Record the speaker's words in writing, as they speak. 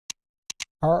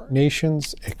Our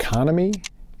nation's economy,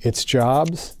 its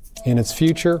jobs, and its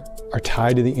future are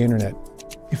tied to the internet.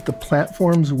 If the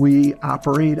platforms we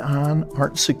operate on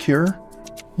aren't secure,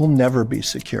 we'll never be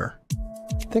secure.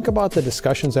 Think about the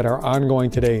discussions that are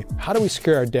ongoing today. How do we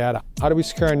secure our data? How do we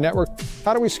secure our network?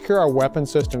 How do we secure our weapon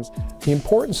systems? The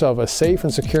importance of a safe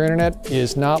and secure internet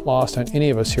is not lost on any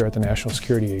of us here at the National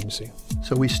Security Agency.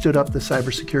 So we stood up the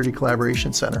Cybersecurity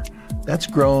Collaboration Center. That's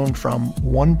grown from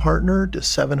one partner to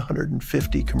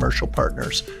 750 commercial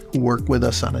partners who work with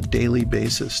us on a daily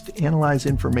basis to analyze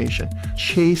information,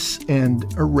 chase and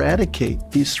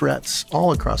eradicate these threats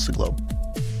all across the globe.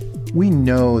 We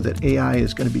know that AI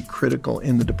is going to be critical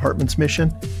in the department's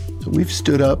mission, so we've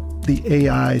stood up the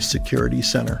AI Security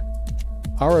Center.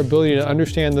 Our ability to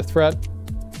understand the threat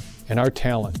and our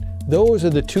talent, those are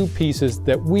the two pieces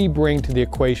that we bring to the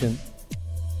equation.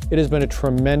 It has been a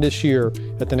tremendous year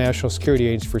at the National Security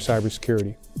Agency for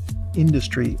cybersecurity.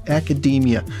 Industry,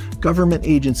 academia, government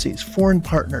agencies, foreign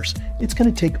partners, it's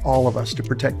going to take all of us to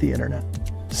protect the internet.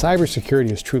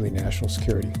 Cybersecurity is truly national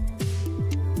security.